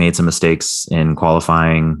 Apparently he made some mistakes in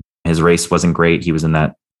qualifying. His race wasn't great. He was in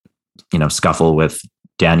that, scuffle with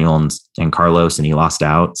Daniel and Carlos, and he lost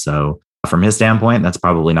out. So from his standpoint, that's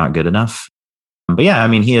probably not good enough. But yeah, I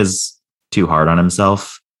mean, he is too hard on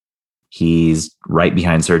himself. He's right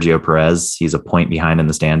behind Sergio Perez. He's a point behind in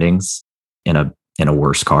the standings in a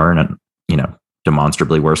worse car, and a,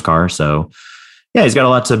 demonstrably worse car. So yeah, he's got a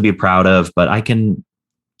lot to be proud of, but I can,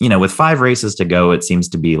 with 5 races to go, it seems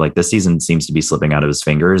to be like the season seems to be slipping out of his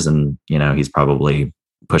fingers, and, he's probably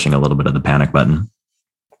pushing a little bit of the panic button.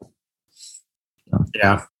 So.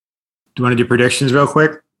 Yeah. Do you want to do predictions real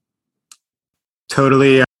quick?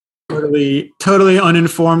 Totally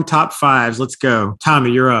uninformed top 5s. Let's go.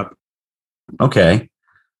 Tommy, you're up. Okay.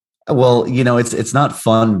 Well, it's not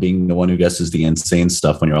fun being the one who guesses the insane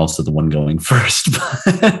stuff when you're also the one going first.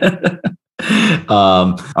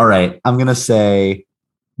 All right. I'm going to say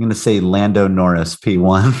Lando Norris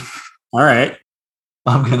P1. All right.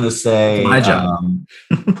 I'm going to say my job.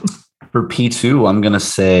 For P2, I'm going to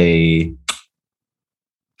say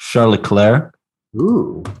Charles Leclerc.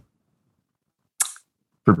 Ooh.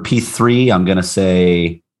 For P3, I'm going to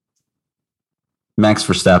say Max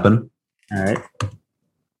Verstappen. All right.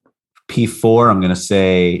 P4, I'm going to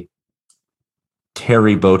say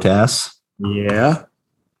Terry Bottas. Yeah.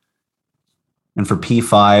 And for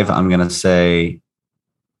P5, I'm going to say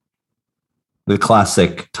the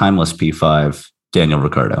classic timeless P5, Daniel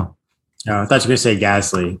Ricciardo. Oh, I thought you were going to say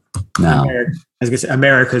Gasly. No. I was going to say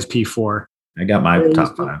America's P4. I got my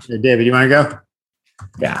top 5. David, you want to go?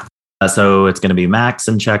 Yeah. So it's going to be Max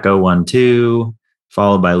and Checo 1-2,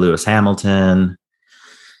 followed by Lewis Hamilton,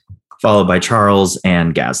 followed by Charles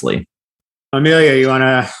and Gasly. Amelia, you want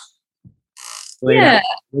to? Yeah.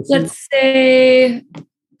 Let's say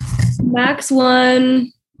Max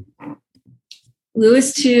 1,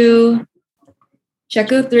 Lewis 2,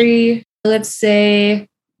 Checo 3. Let's say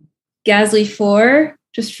Gasly 4,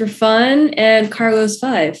 just for fun, and Carlos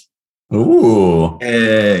 5. Ooh.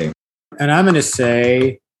 Hey. And I'm going to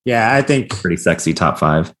say, yeah, I think Pretty sexy top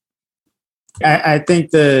 5. I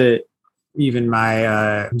think even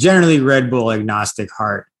my generally Red Bull agnostic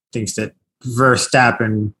heart thinks that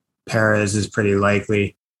Verstappen Perez is pretty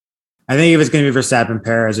likely. I think if it's going to be Verstappen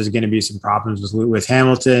Perez, there's going to be some problems with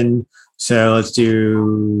Hamilton. So let's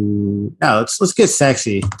get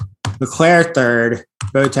sexy. Leclerc 3rd,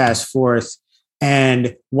 Bottas 4th,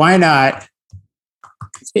 and why not?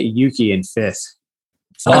 Let's get Yuki in 5th.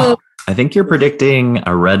 Oh. I think you're predicting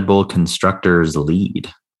a Red Bull constructors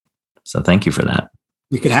lead. So thank you for that.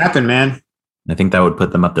 It could happen, man. I think that would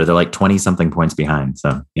put them up there. They're like 20 something points behind.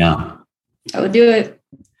 So Yeah. I would do it.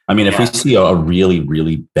 I mean, if we see a really,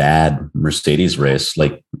 really bad Mercedes race,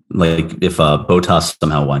 like if Bottas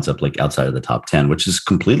somehow winds up like outside of the top 10, which is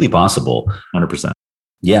completely possible. 100%.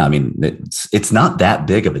 Yeah. I mean, it's not that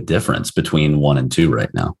big of a difference between 1 and 2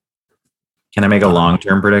 right now. Can I make a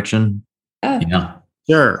long-term prediction Yeah.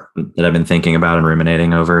 Sure. that I've been thinking about and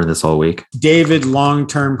ruminating over this whole week? David,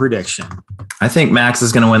 long-term prediction. I think Max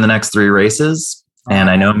is going to win the next 3 races. And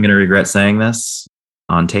I know I'm going to regret saying this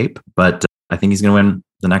on tape, but I think he's going to win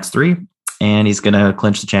the next 3, and he's going to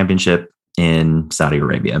clinch the championship in Saudi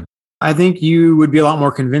Arabia. I think you would be a lot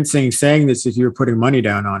more convincing saying this if you were putting money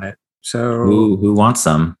down on it. So Who wants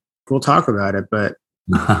some? we'll talk about it, but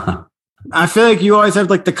I feel like you always have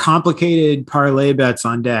like the complicated parlay bets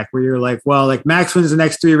on deck where you're like, well, like Max wins the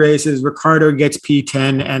next 3 races, Ricciardo gets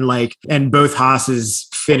P10 and both Haas's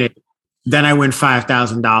finish. Then I win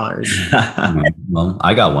 $5,000. Well,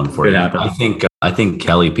 I got one for you. I think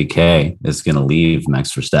Kelly Piquet is going to leave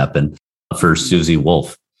Max Verstappen for Susie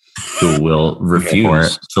Wolff, who will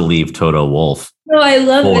refuse to leave Toto Wolff I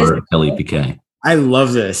love for this. Kelly Piquet. I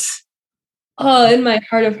love this. Oh, in my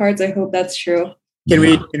heart of hearts, I hope that's true. Can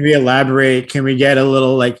we elaborate? Can we get a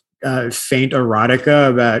little like faint erotica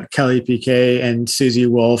about Kelly Piquet and Susie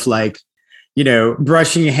Wolff, like,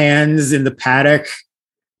 brushing hands in the paddock,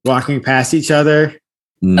 walking past each other?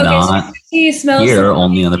 Not so he smells here,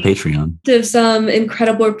 only on the Patreon. Of some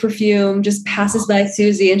incredible perfume just passes by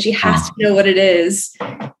Susie, and she has to know what it is.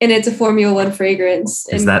 And it's a Formula One fragrance.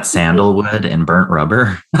 Is that sandalwood and burnt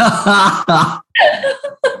rubber? Oh,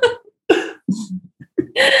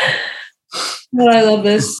 I love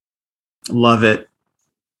this. Love it.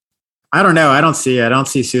 I don't know. I don't see it. I don't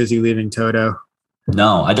see Susie leaving Toto.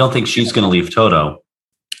 No, I don't think she's going to leave Toto.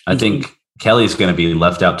 I think Kelly's going to be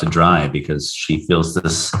left out to dry because she feels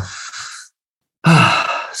this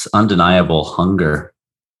undeniable hunger.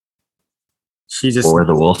 She just for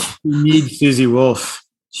the wolf. Needs Susie Wolff.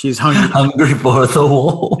 She's hungry. Hungry for the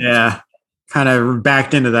wolf. Yeah. Kind of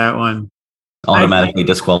backed into that one. Automatically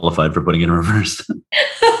disqualified for putting it in reverse.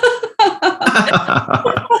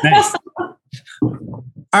 Nice. All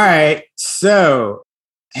right. So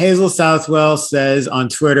Hazel Southwell says on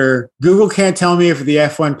Twitter, Google can't tell me if the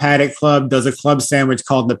F1 Paddock Club does a club sandwich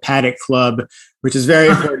called the Paddock Club, which is very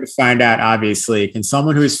important to find out, obviously. Can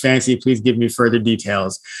someone who is fancy please give me further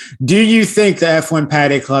details? Do you think the F1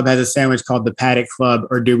 Paddock Club has a sandwich called the Paddock Club,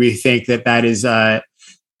 or do we think that is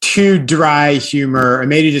too dry humor or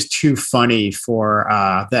maybe just too funny for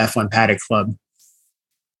the F1 Paddock Club?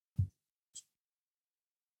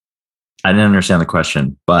 I didn't understand the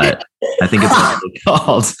question, but I think it's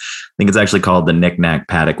actually called the Knick Knack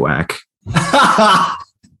Paddock Whack. I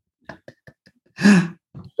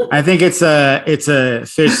think it's a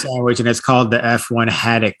fish sandwich and it's called the F1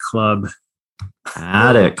 Haddock Club.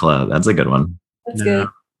 Haddock Club. That's a good one. That's good.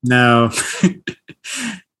 No.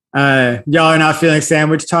 Y'all are not feeling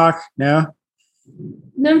sandwich talk? No?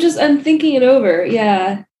 No, I'm thinking it over.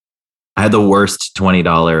 Yeah. I had the worst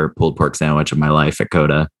 $20 pulled pork sandwich of my life at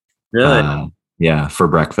Coda. Really? Yeah, for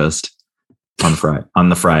breakfast on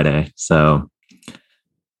the Friday. So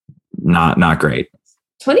not great.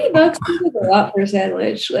 $20 seems like a lot for a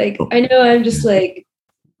sandwich. Like, I know I'm just like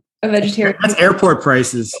a vegetarian. That's airport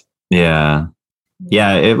prices. Yeah.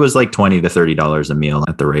 Yeah, it was like $20 to $30 a meal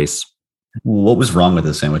at the race. What was wrong with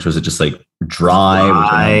the sandwich? Was it just like dry?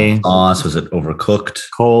 Was it sauce? Was it overcooked?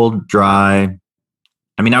 Cold, dry.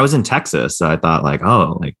 I mean, I was in Texas, so I thought like,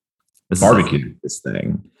 this barbecue. This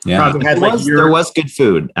thing. Yeah. There was good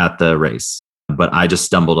food at the race, but I just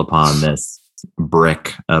stumbled upon this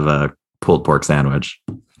brick of a pulled pork sandwich.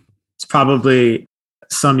 It's probably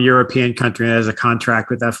some European country that has a contract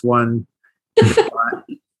with F1.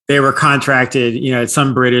 They were contracted, it's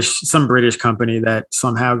some British company that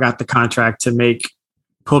somehow got the contract to make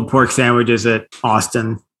pulled pork sandwiches at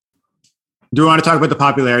Austin. Do we want to talk about the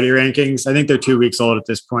popularity rankings? I think they're 2 weeks old at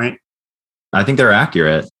this point. I think they're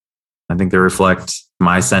accurate. I think they reflect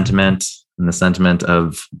my sentiment and the sentiment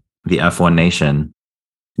of the F1 nation.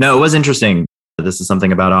 No, it was interesting. This is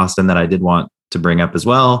something about Austin that I did want to bring up as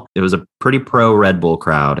well. It was a pretty pro Red Bull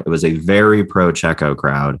crowd. It was a very pro Checo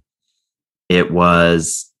crowd. It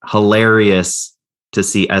was hilarious to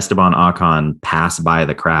see Esteban Ocon pass by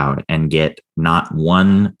the crowd and get not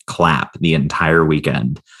one clap the entire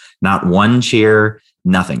weekend, not one cheer,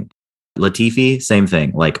 nothing. Latifi, same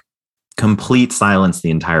thing, like complete silence the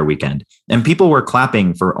entire weekend. And people were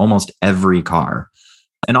clapping for almost every car.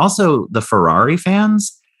 And also the Ferrari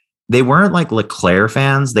fans, they weren't like Leclerc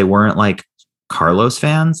fans. They weren't like Carlos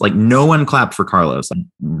fans. Like no one clapped for Carlos.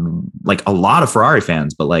 Like a lot of Ferrari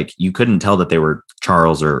fans, but like you couldn't tell that they were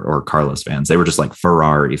Charles or Carlos fans. They were just like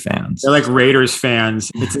Ferrari fans. They're like Raiders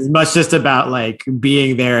fans. It's as much just about like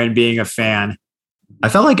being there and being a fan. I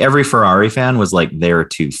felt like every Ferrari fan was like there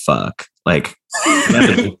to fuck. Like,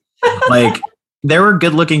 like there were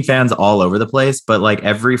good looking fans all over the place, but like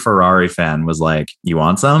every Ferrari fan was like, "You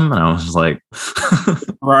want some?" And I was just like,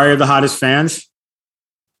 Ferrari are the hottest fans.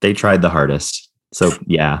 They tried the hardest. So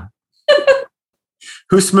yeah.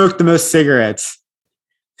 Who smoked the most cigarettes?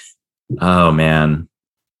 Oh man.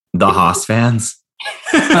 The Haas fans.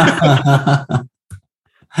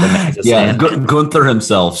 Yeah, Gunther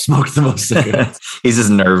himself smoked the most cigarettes. He's just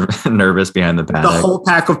nervous behind the paddock. The whole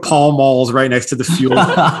pack of Pall Malls right next to the fuel.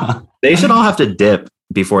 They should all have to dip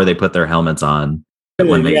before they put their helmets on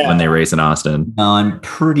when they race in Austin. Now, I'm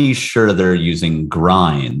pretty sure they're using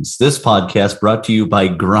grinds. This podcast brought to you by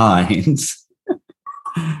Grinds.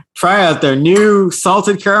 Try out their new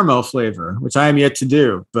salted caramel flavor, which I am yet to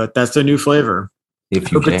do, but that's their new flavor.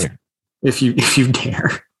 If you dare. If you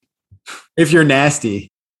dare. If you're nasty.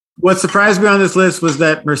 What surprised me on this list was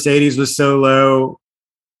that Mercedes was so low,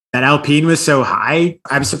 that Alpine was so high.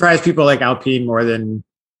 I'm surprised people like Alpine more than,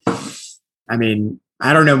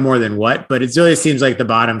 I don't know more than what, but it really seems like the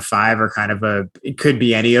bottom 5 are kind of it could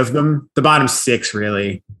be any of them. The bottom 6,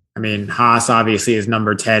 really. I mean, Haas obviously is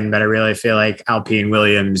number 10, but I really feel like Alpine,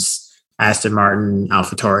 Williams, Aston Martin,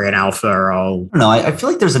 AlphaTauri, and Alpha are all. No, I feel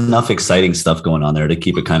like there's enough exciting stuff going on there to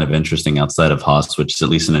keep it kind of interesting outside of Haas, which is at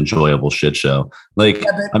least an enjoyable shit show. Like,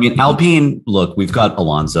 I mean, Alpine, look, we've got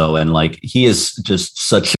Alonso, and like, he is just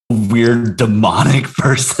such a weird, demonic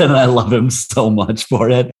person. I love him so much for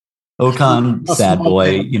it. Ocon, sad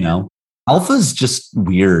boy, you know. Alpha's just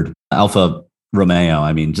weird. Alfa Romeo,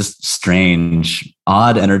 I mean, just strange,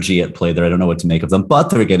 odd energy at play there. I don't know what to make of them, but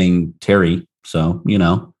they're getting Terry. So, you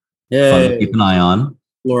know, fun to keep an eye on.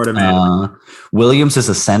 Florida man. Williams is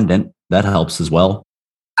ascendant. That helps as well.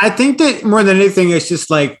 I think that more than anything, it's just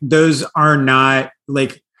like those are not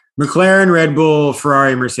like McLaren, Red Bull,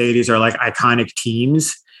 Ferrari, Mercedes are like iconic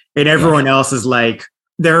teams. And everyone else is like,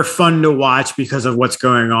 they're fun to watch because of what's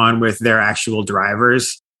going on with their actual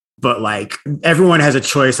drivers. But like everyone has a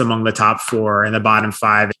choice among the top 4 and the bottom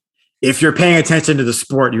 5. If you're paying attention to the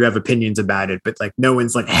sport, you have opinions about it. But like no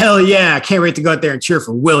one's like, hell yeah, I can't wait to go out there and cheer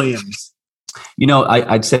for Williams. You know,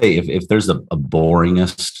 I'd say if there's a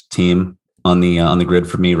boringest team on the grid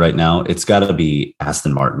for me right now, it's got to be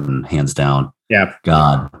Aston Martin, hands down. Yeah.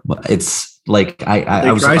 God, it's like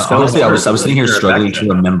I was sitting here struggling to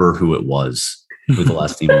remember who it was. Who the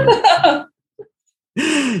last team was.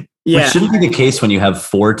 Which shouldn't be the case when you have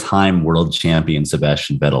 4-time world champion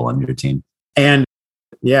Sebastian Vettel on your team. And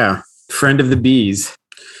friend of the bees.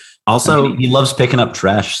 Also, he loves picking up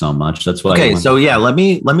trash so much. That's why. Okay, so let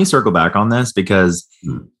me circle back on this because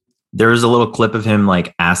there's a little clip of him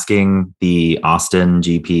like asking the Austin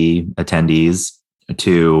GP attendees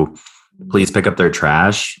to please pick up their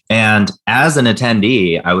trash. And as an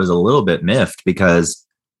attendee, I was a little bit miffed because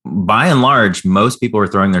by and large, most people were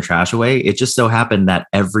throwing their trash away. It just so happened that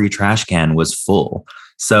every trash can was full.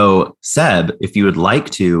 So Seb, if you would like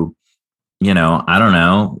to, you know, I don't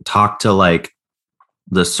know, talk to like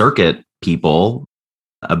the circuit people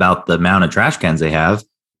about the amount of trash cans they have,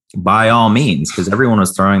 by all means, because everyone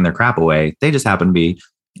was throwing their crap away. They just happened to be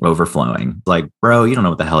overflowing. Like, bro, you don't know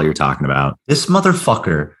what the hell you're talking about. This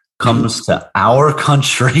motherfucker comes to our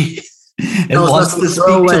country and wants to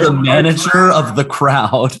speak to the manager of the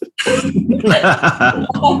crowd.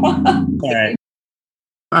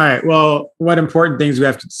 All right. Well, what important things we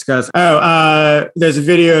have to discuss? There's a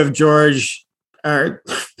video of George, or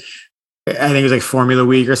I think it was like Formula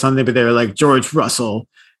Week or something, but they were like George Russell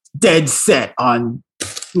dead set on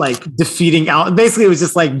like defeating basically it was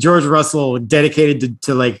just like George Russell dedicated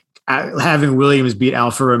to like having Williams beat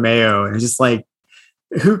Alfa Romeo. And it's just like,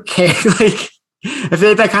 who cares? Like, I feel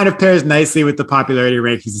like that kind of pairs nicely with the popularity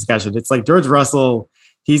rankings discussion. It's like George Russell,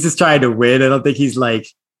 he's just trying to win. I don't think he's like,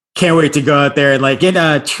 can't wait to go out there and like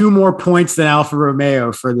get 2 more points than Alfa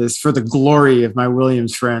Romeo for the glory of my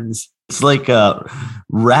Williams friends. It's like a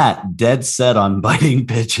rat dead set on biting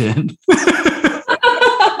pigeon.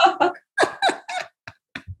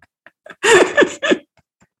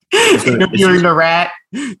 Interviewing the rat.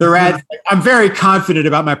 The rat, I'm very confident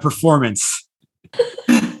about my performance.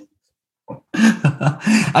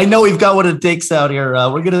 I know we've got what it takes out here.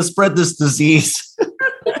 We're going to spread this disease.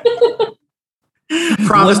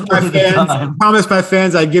 Promise my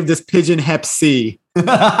fans I give this pigeon Hep C.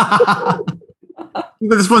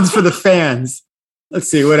 This one's for the fans. Let's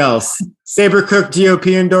see, what else? Sabre Cook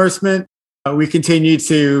GOP endorsement. We continue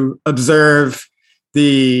to observe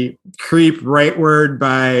the creep rightward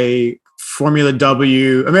by Formula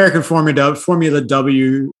W, American Formula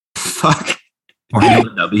W. Fuck.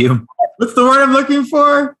 Formula W. What's the word I'm looking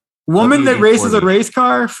for? Woman that races a race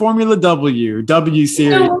car? Formula W. W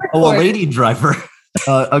series. Oh, a lady driver.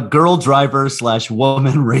 A girl driver /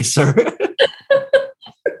 woman racer.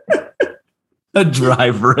 A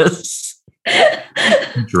driveress.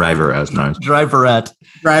 Driveress, nice. Driverette.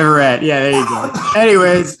 Yeah, there you go.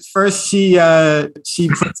 Anyways, first she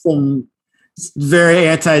put some very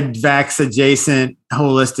anti-vax adjacent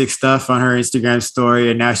holistic stuff on her Instagram story,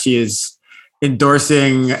 and now she is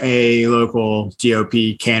endorsing a local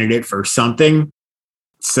GOP candidate for something.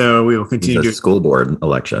 So we will continue to school board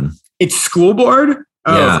election. It's school board?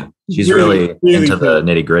 Oh, yeah. She's really into the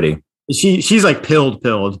nitty-gritty. She's like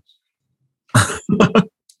pilled.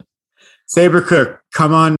 Sabre Cook,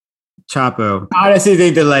 come on, Chapo. I honestly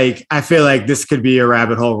think that I feel like this could be a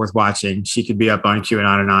rabbit hole worth watching. She could be up on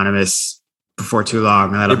QAnon Anonymous before too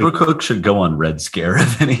long. Sabre Cook should go on Red Scare,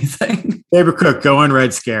 if anything. Sabre Cook, go on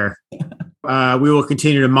Red Scare. We will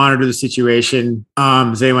continue to monitor the situation.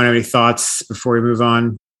 Does anyone have any thoughts before we move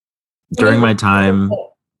on? During my time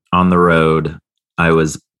on the road, I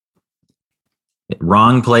was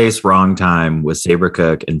Wrong place, wrong time with Sabre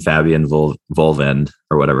Cook and Fabian Volvend,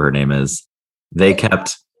 or whatever her name is. They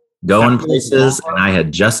kept going places, and I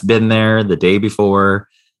had just been there the day before,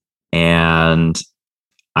 and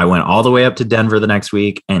I went all the way up to Denver the next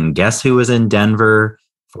week, and guess who was in Denver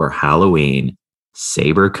for Halloween?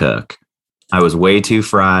 Sabre Cook. I was way too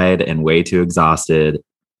fried and way too exhausted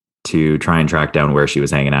to try and track down where she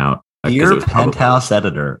was hanging out. Dear Penthouse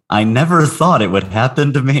editor, I never thought it would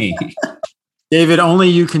happen to me. David, only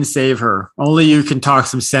you can save her. Only you can talk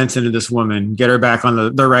some sense into this woman, get her back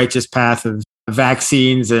on the righteous path of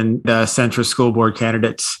vaccines and centrist school board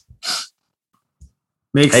candidates.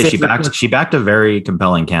 She backed a very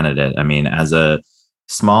compelling candidate. I mean, as a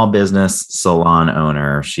small business salon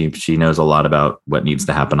owner, she knows a lot about what needs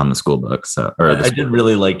to happen on the school book. So, I did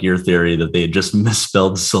really like your theory that they just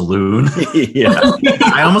misspelled saloon. Yeah,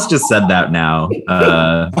 I almost just said that now.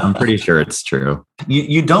 I'm pretty sure it's true.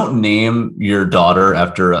 You don't name your daughter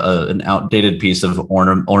after an outdated piece of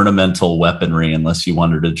ornamental weaponry unless you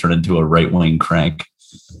want her to turn into a right-wing crank.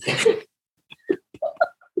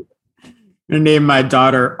 I named my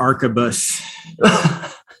daughter Arquebus.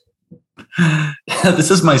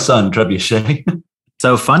 This is my son, Trebuchet.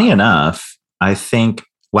 So funny enough, I think,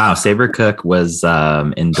 wow, Sabre Cook was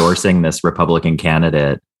endorsing this Republican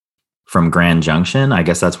candidate from Grand Junction. I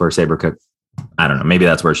guess that's where Sabre Cook, I don't know, maybe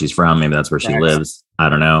that's where she's from. Maybe that's where she lives. I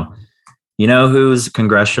don't know. You know whose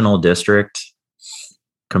congressional district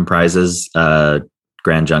comprises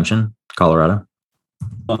Grand Junction, Colorado?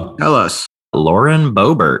 Tell us. Lauren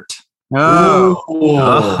Boebert. Oh.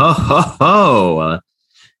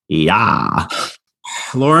 Yeah.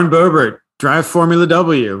 Lauren Boebert, drive Formula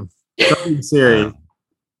W series.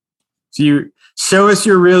 So you show us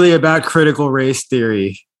you're really about critical race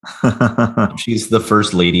theory. She's the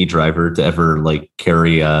first lady driver to ever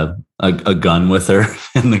carry a gun with her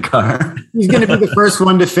in the car. She's going to be the first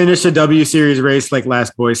one to finish a W series race like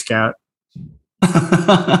last Boy Scout. All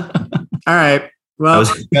right. Well, I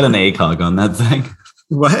was got an ACOG on that thing.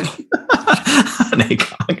 What? An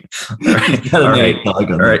ACOG.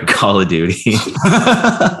 All right. Call of Duty.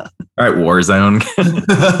 All right. Warzone.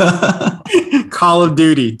 Call of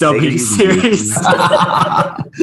Duty W series.